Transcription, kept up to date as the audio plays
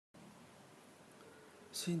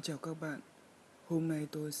Xin chào các bạn, hôm nay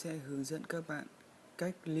tôi sẽ hướng dẫn các bạn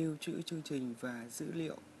cách lưu trữ chương trình và dữ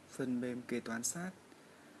liệu phần mềm kế toán SAS.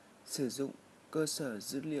 Sử dụng cơ sở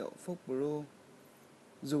dữ liệu Foxpro,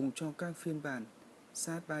 dùng cho các phiên bản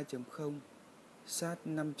SAS 3.0, SAS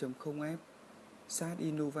 5.0F, SAS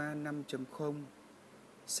Innova 5.0,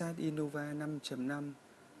 SAS Innova 5.5,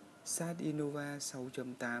 SAS Innova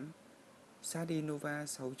 6.8, SAS Innova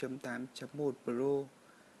 6.8.1 Pro,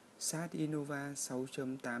 SAS Innova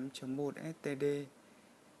 6.8.1 STD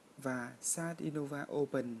và SAS Innova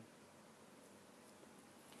Open.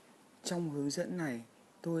 Trong hướng dẫn này,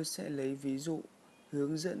 tôi sẽ lấy ví dụ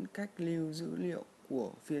hướng dẫn cách lưu dữ liệu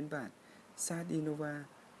của phiên bản SAS Innova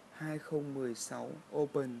 2016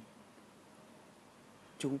 Open.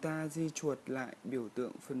 Chúng ta di chuột lại biểu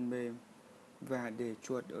tượng phần mềm và để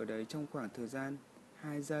chuột ở đấy trong khoảng thời gian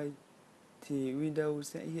 2 giây thì Windows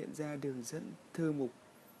sẽ hiện ra đường dẫn thư mục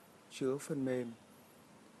chứa phần mềm.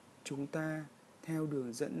 Chúng ta theo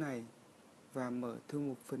đường dẫn này và mở thư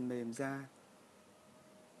mục phần mềm ra.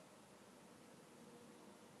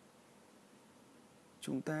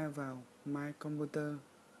 Chúng ta vào My Computer.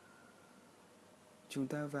 Chúng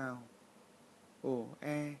ta vào ổ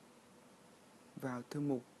E, vào thư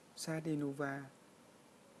mục SAS Innova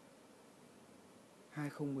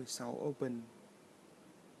 2016 Open.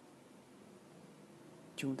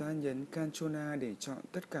 Chúng ta nhấn Ctrl A để chọn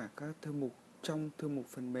tất cả các thư mục trong thư mục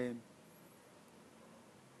phần mềm.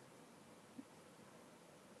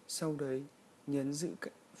 Sau đấy, nhấn giữ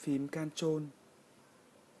phím Ctrl,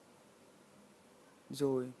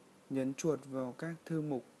 rồi nhấn chuột vào các thư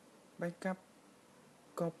mục Backup,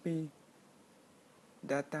 Copy,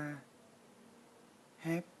 Data,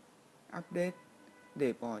 Help, Update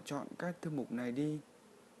để bỏ chọn các thư mục này đi.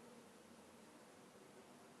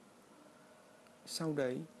 Sau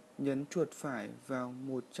đấy, nhấn chuột phải vào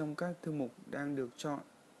một trong các thư mục đang được chọn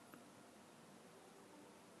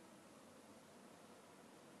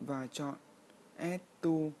và chọn Add to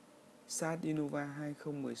SAS Innova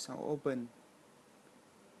 2016 Open.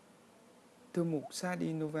 Thư mục SAS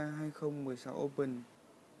Innova 2016 Open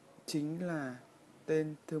chính là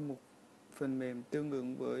tên thư mục phần mềm tương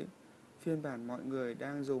ứng với phiên bản mọi người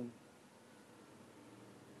đang dùng.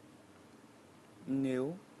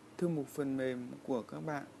 Nếu thư mục phần mềm của các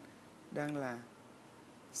bạn đang là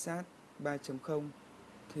SAS 3.0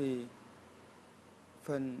 thì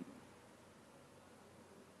phần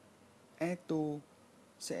Add to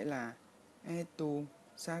sẽ là Add to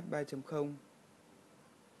SAS 3.0.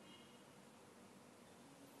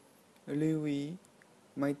 Lưu ý,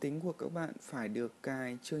 máy tính của các bạn phải được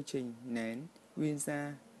cài chương trình nén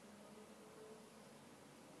Windows.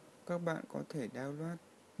 Các bạn có thể download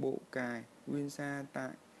bộ cài Windows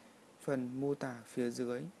tại phần mô tả phía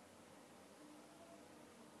dưới.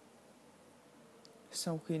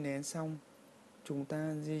 Sau khi nén xong, chúng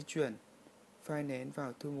ta di chuyển file nén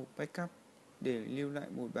vào thư mục Backup để lưu lại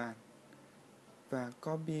một bản và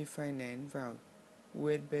copy file nén vào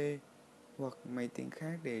USB hoặc máy tính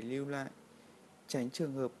khác để lưu lại, tránh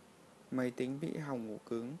trường hợp máy tính bị hỏng ổ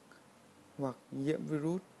cứng hoặc nhiễm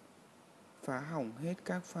virus, phá hỏng hết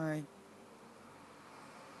các file.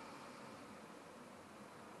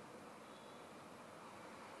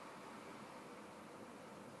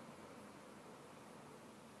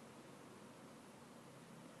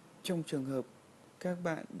 Trong trường hợp các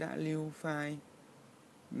bạn đã lưu file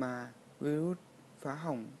mà virus phá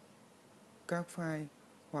hỏng các file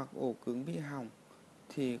hoặc ổ cứng bị hỏng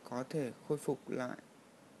thì có thể khôi phục lại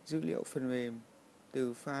dữ liệu phần mềm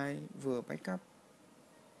từ file vừa backup.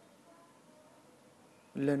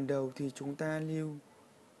 Lần đầu thì chúng ta lưu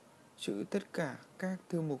trữ tất cả các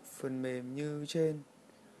thư mục phần mềm như trên.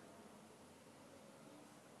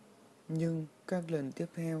 Nhưng các lần tiếp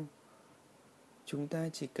theo, chúng ta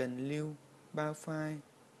chỉ cần lưu 3 file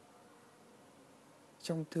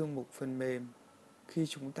trong thư mục phần mềm khi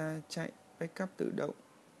chúng ta chạy backup tự động.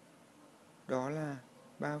 Đó là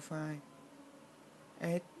 3 file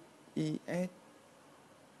SIS,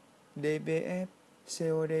 DBF,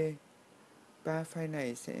 COD. 3 file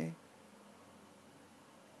này sẽ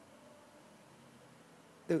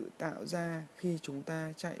tự tạo ra khi chúng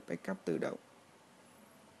ta chạy backup tự động.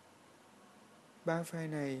 3 file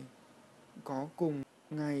này có cùng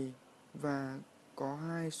ngày và có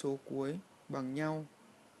 2 số cuối bằng nhau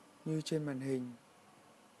như trên màn hình.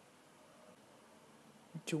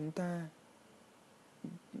 Chúng ta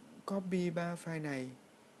copy 3 file này,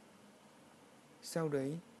 sau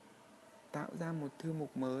đấy tạo ra một thư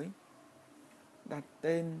mục mới, đặt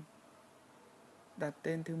tên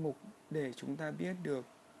thư mục để chúng ta biết được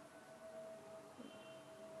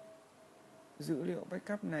dữ liệu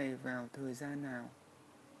backup này vào thời gian nào.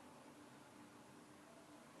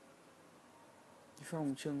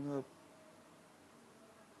 Phòng trường hợp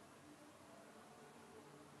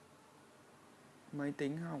máy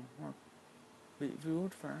tính hỏng hoặc bị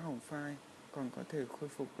virus phá hỏng file còn có thể khôi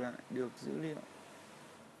phục lại được dữ liệu.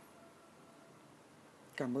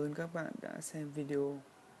 Cảm ơn các bạn đã xem video.